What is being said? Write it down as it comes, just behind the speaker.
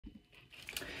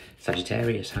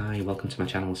Sagittarius, hi, welcome to my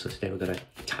channel. So today we've got a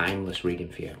timeless reading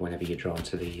for you. Whenever you're drawn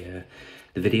to the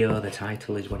video, the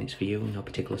title is when it's for you, no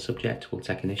particular subject. We'll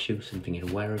take an issue, something you're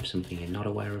aware of, something you're not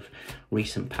aware of,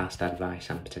 recent past advice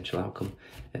and potential outcome.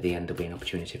 At the end there'll be an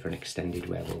opportunity for an extended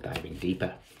where we'll dive in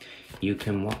deeper. You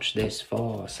can watch this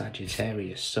for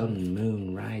Sagittarius, Sun,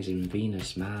 Moon, Rising,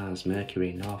 Venus, Mars,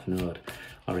 Mercury, North Node,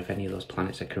 or if any of those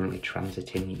planets are currently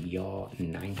transiting your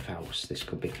 9th house, this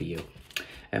could be for you.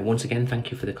 Once again,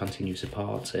 thank you for the continued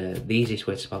support. The easiest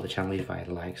way to support the channel is via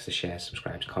the likes, the shares,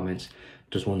 subscribes, comments.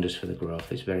 It does wonders for the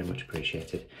growth. It's very much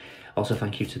appreciated. Also,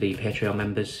 thank you to the Patreon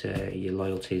members. Your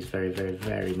loyalty is very, very,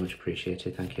 very much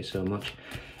appreciated. Thank you so much.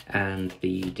 And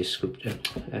the description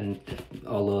and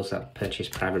all those that purchase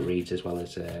private reads as well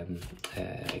as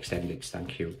extended.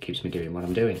 Thank you. Keeps me doing what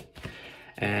I'm doing.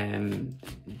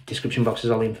 Description box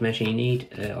is all the information you need.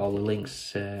 All the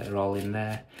links are all in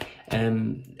there.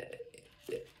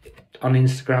 On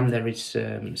Instagram, there is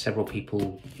several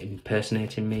people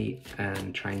impersonating me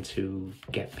and trying to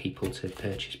get people to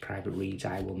purchase private reads.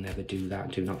 I will never do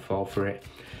that. Do not fall for it.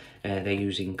 They're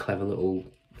using clever little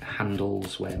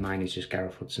handles where mine is just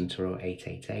Gareth Hudson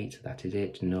 888. That is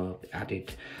it. No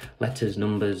added letters,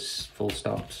 numbers, full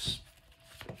stops,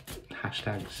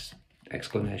 hashtags,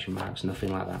 exclamation marks,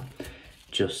 nothing like that.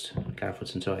 Just Gareth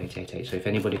Hudson 888. So if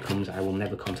anybody comes, I will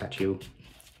never contact you.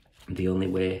 The only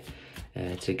way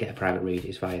to get a private read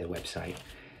is via the website,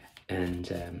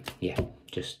 and yeah,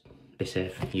 just be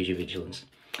safe, use your vigilance.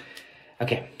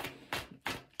 Okay,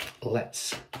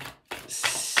 let's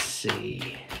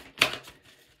see.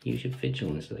 Use your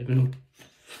vigilance, is that even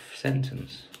a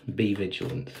sentence? Be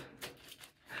vigilant.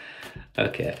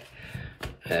 Okay,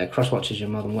 cross watchers, you're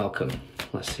more than welcome.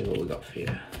 Let's see what we got for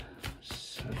you.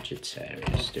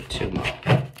 Sagittarius, do two more.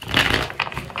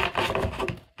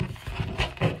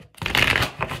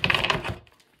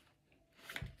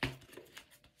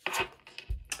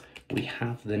 We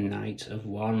have the Knight of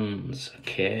Wands.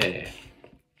 Okay.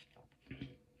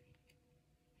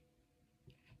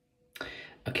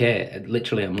 Okay,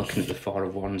 literally I'm looking at the Four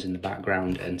of Wands in the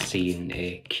background and seeing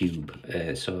a cube.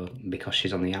 So because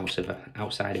she's on the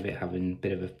outside of it, having a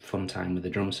bit of a fun time with the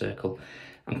drum circle,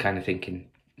 I'm kind of thinking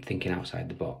outside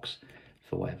the box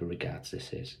for whatever regards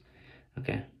this is.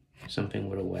 Okay, something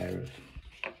we're aware of,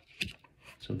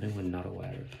 something we're not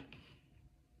aware of.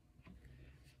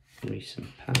 Recent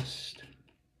past,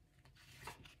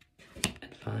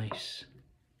 advice,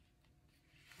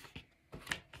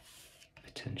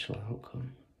 potential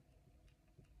outcome.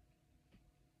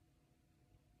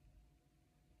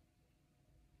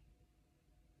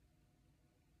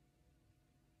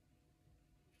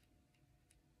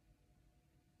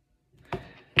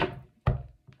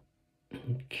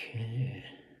 Okay.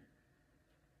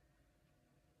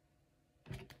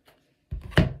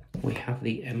 We have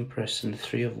the Empress and the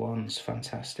Three of Wands.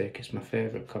 Fantastic. It's my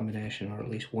favourite combination, or at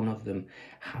least one of them.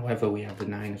 However, we have the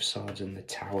Nine of Swords and the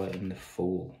Tower and the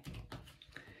Fool.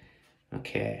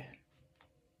 Okay.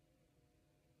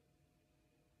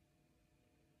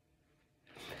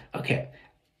 Okay.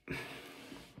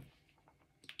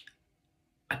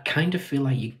 I kind of feel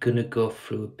like you're going to go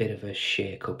through a bit of a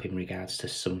shake-up in regards to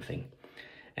something.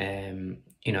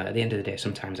 You know, at the end of the day,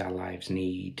 sometimes our lives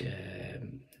need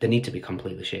they need to be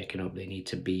completely shaken up. They need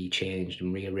to be changed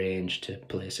and rearranged to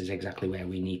places exactly where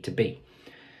we need to be.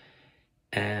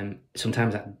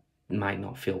 Sometimes that might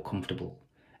not feel comfortable.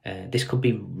 This could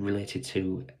be related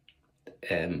to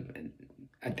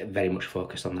very much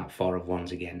focused on that Four of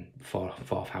Wands again.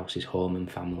 Fourth house is home and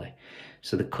family.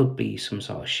 So there could be some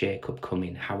sort of shake-up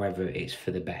coming. However, it's for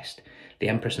the best. The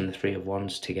Empress and the Three of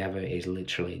Wands together is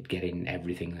literally getting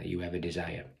everything that you ever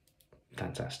desire.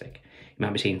 Fantastic. You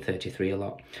might be seeing 33 a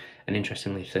lot. And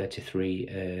interestingly, 33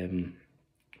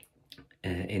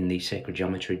 in the Sacred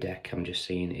Geometry deck I'm just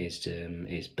seeing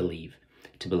is believe.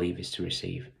 To believe is to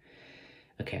receive.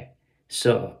 Okay,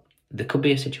 so there could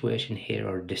be a situation here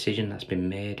or a decision that's been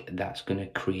made that's going to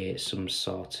create some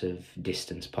sort of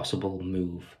distance, possible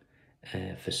move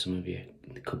for some of you.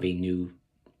 There could be new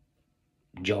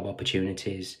job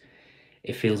opportunities.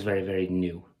 It feels very, very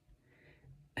new.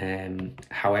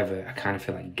 However, I kind of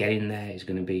feel like getting there is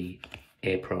going to be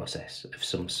a process of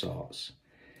some sorts.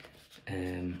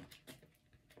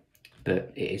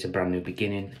 But it is a brand new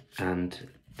beginning, and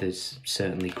there's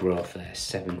certainly growth there.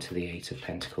 7 to the 8 of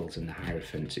Pentacles and the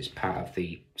Hierophant. It's part of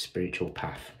the spiritual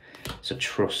path. So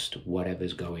trust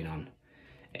whatever's going on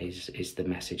is the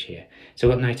message here. So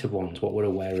we've got Knight of Wands. What we're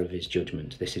aware of is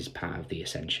judgment. This is part of the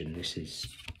ascension. This is,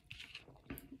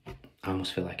 I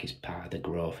almost feel like it's part of the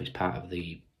growth. It's part of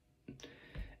the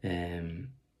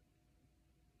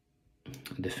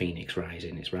the phoenix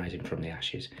rising. It's rising from the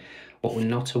ashes. What we're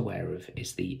not aware of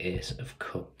is the Ace of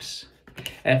Cups.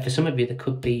 For some of you, there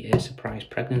could be a surprise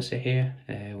pregnancy here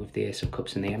with the Ace of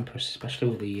Cups and the Empress, especially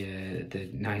with the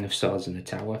Nine of Swords and the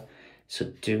Tower. So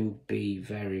do be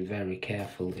very, very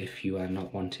careful if you are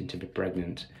not wanting to be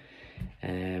pregnant,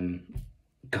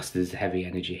 because there's heavy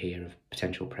energy here of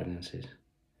potential pregnancies.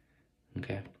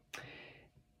 Okay.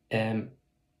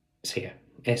 So yeah,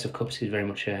 Ace of Cups is very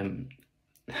much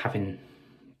having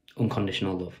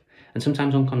unconditional love. And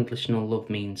sometimes unconditional love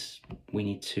means we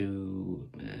need to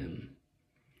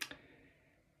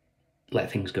let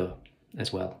things go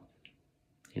as well.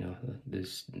 You know,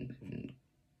 there's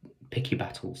picky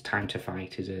battles. Time to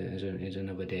fight is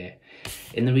another day.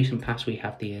 In the recent past, we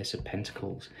have the Ace of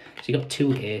Pentacles. So you've got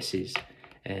two aces.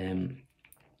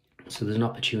 So there's an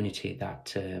opportunity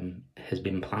that has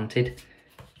been planted,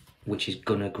 which is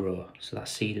gonna grow. So that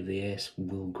seed of the ace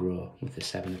will grow with the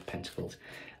Seven of Pentacles.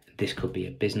 This could be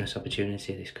a business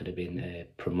opportunity. This could have been a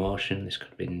promotion. This could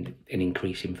have been an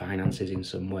increase in finances in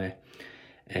some way.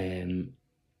 You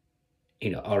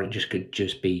know, or it could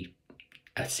just be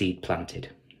a seed planted.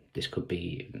 This could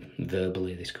be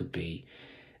verbally. This could be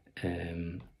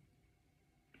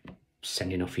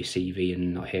sending off your CV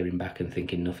and not hearing back and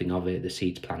thinking nothing of it. The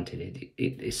seed's planted.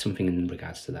 It's something in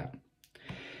regards to that.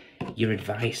 Your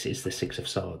advice is the Six of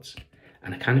Swords,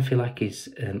 and I kind of feel like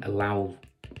is allow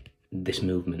this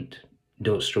movement.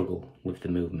 Don't struggle with the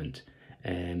movement.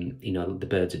 You know, the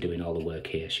birds are doing all the work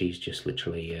here. She's just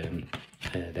literally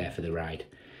there for the ride.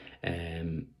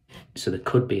 So there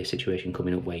could be a situation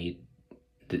coming up where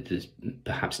there's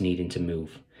perhaps needing to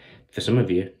move. For some of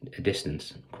you, a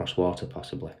distance, cross water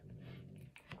possibly.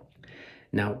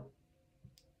 Now,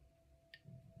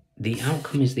 the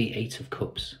outcome is the Eight of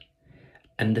Cups.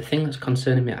 And the thing that's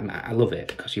concerning me, I love it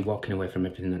because you're walking away from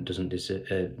everything that doesn't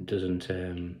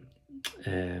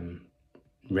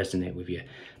resonate with you.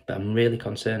 But I'm really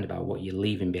concerned about what you're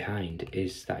leaving behind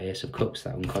is that Ace of Cups,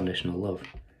 that unconditional love.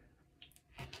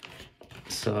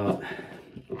 So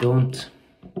don't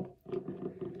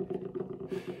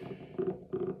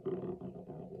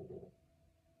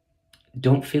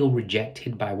feel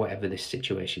rejected by whatever this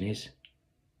situation is.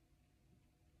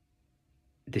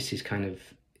 This is kind of,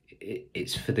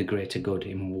 it's for the greater good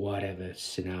in whatever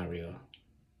scenario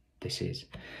this is.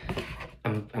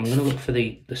 I'm going to look for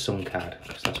the Sun card,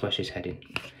 because that's where she's heading,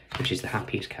 which is the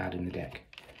happiest card in the deck.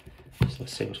 So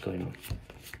let's see what's going on.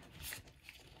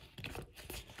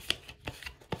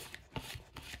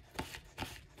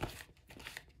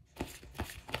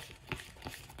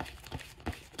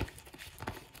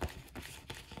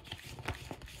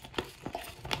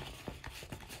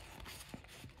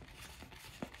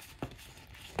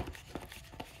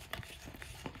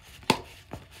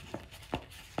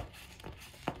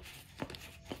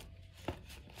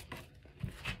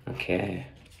 Okay,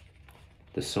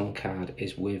 the Sun card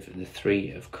is with the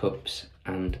Three of Cups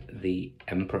and the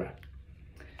Emperor.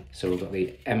 So we've got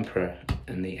the Emperor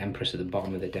and the Empress at the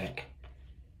bottom of the deck.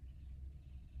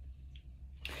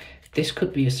 This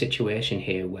could be a situation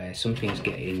here where something's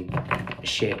getting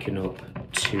shaken up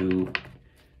to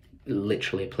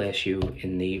literally place you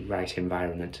in the right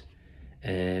environment,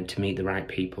 to meet the right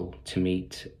people, to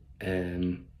meet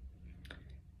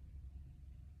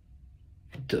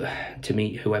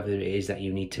whoever it is that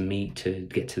you need to meet to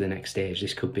get to the next stage.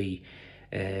 This could be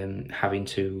having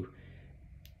to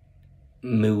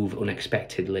move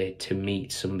unexpectedly to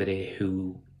meet somebody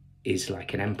who is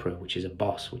like an emperor, which is a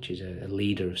boss, which is a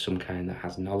leader of some kind that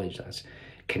has knowledge, that has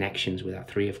connections with that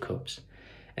Three of Cups.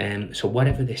 So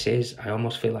whatever this is, I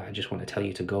almost feel like I just want to tell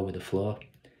you to go with the flow.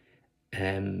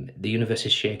 The universe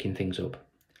is shaking things up.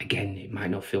 Again, it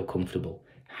might not feel comfortable.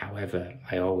 However,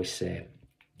 I always say,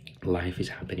 life is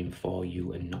happening for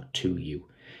you and not to you.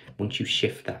 Once you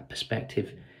shift that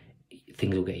perspective,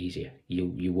 things will get easier.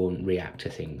 You won't react to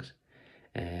things.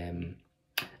 I'm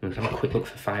going to have a quick look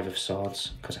for Five of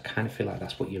Swords, because I kind of feel like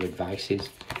that's what your advice is.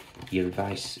 Your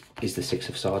advice is the Six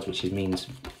of Swords, which means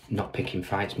not picking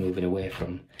fights, moving away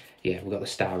from. Yeah, we've got the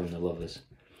Star and the Lovers.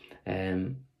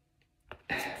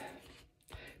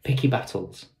 Picky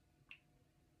battles.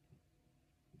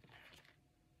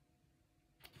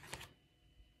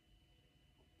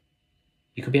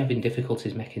 You could be having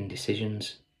difficulties making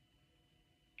decisions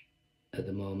at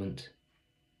the moment,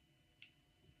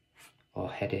 or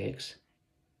headaches,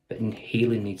 but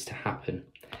healing needs to happen.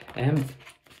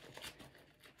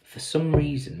 For some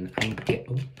reason,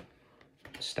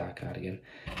 Star card again.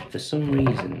 For some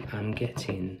reason, I'm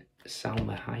getting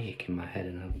Salma Hayek in my head,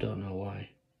 and I don't know why.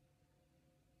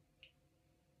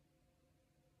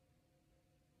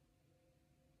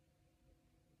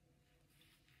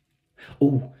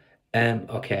 Oh,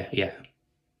 okay, yeah.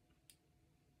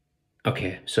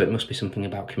 Okay, so it must be something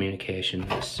about communication.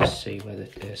 Let's just see where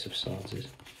the Ace of Swords is.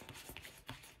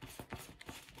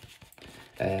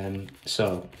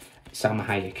 So, Salma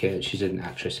Hayek, she's an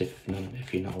actress, if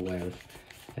you're not aware of.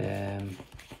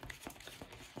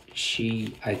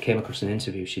 I came across an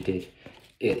interview she did.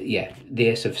 Yeah, the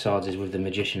Ace of Swords is with the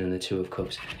Magician and the Two of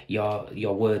Cups.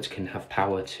 Your words can have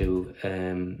power to.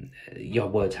 Your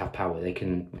words have power. They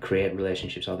can create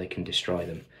relationships or they can destroy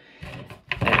them.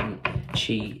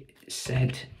 She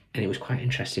said, and it was quite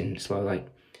interesting. So like,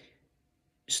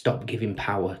 stop giving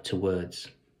power to words.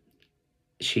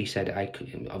 She said,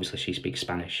 obviously she speaks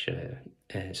Spanish,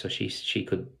 so she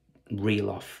could reel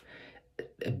off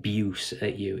abuse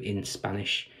at you in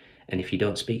Spanish, and if you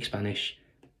don't speak Spanish,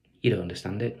 you don't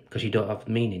understand it because you don't have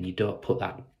meaning. You don't put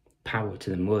that power to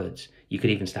them words. You could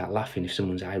even start laughing if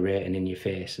someone's irate and in your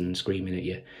face and screaming at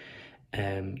you,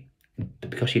 but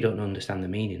because you don't understand the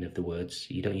meaning of the words,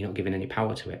 you're not giving any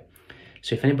power to it.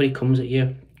 So if anybody comes at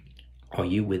you, or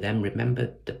you with them,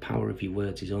 remember the power of your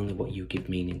words is only what you give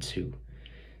meaning to.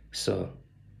 So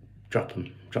drop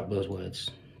them, drop those words.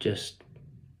 Just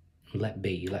let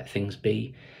things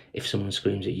be. If someone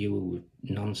screams at you with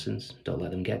nonsense, don't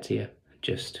let them get to you.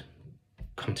 Just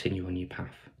continue on your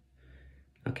path.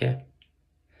 Okay?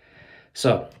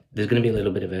 So there's going to be a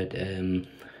little bit of a,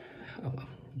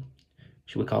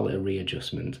 should we call it a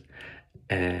readjustment?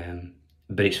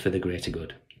 But it's for the greater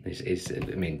good. I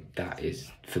mean, that is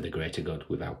for the greater good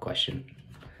without question.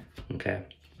 Okay?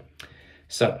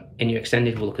 So, in your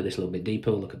extended, we'll look at this a little bit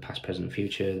deeper. We'll look at past, present,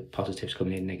 future, positives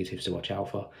coming in, negatives to watch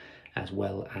out for, as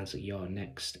well as your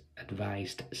next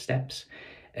advised steps.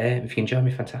 If you can join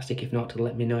me, fantastic. If not,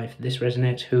 let me know if this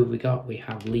resonates. Who have we got? We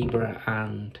have Libra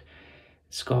and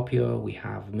Scorpio. We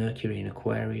have Mercury in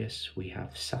Aquarius. We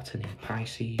have Saturn in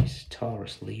Pisces,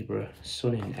 Taurus, Libra,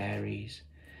 Sun in Aries,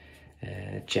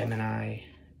 Gemini,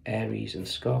 Aries and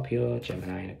Scorpio,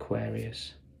 Gemini and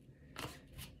Aquarius,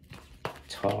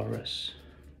 Taurus.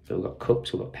 So we've got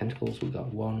cups, we've got pentacles, we've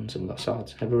got wands, and we've got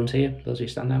swords. Everyone's here. Those are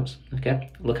your standouts.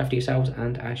 Okay, look after yourselves,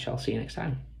 and I shall see you next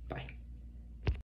time.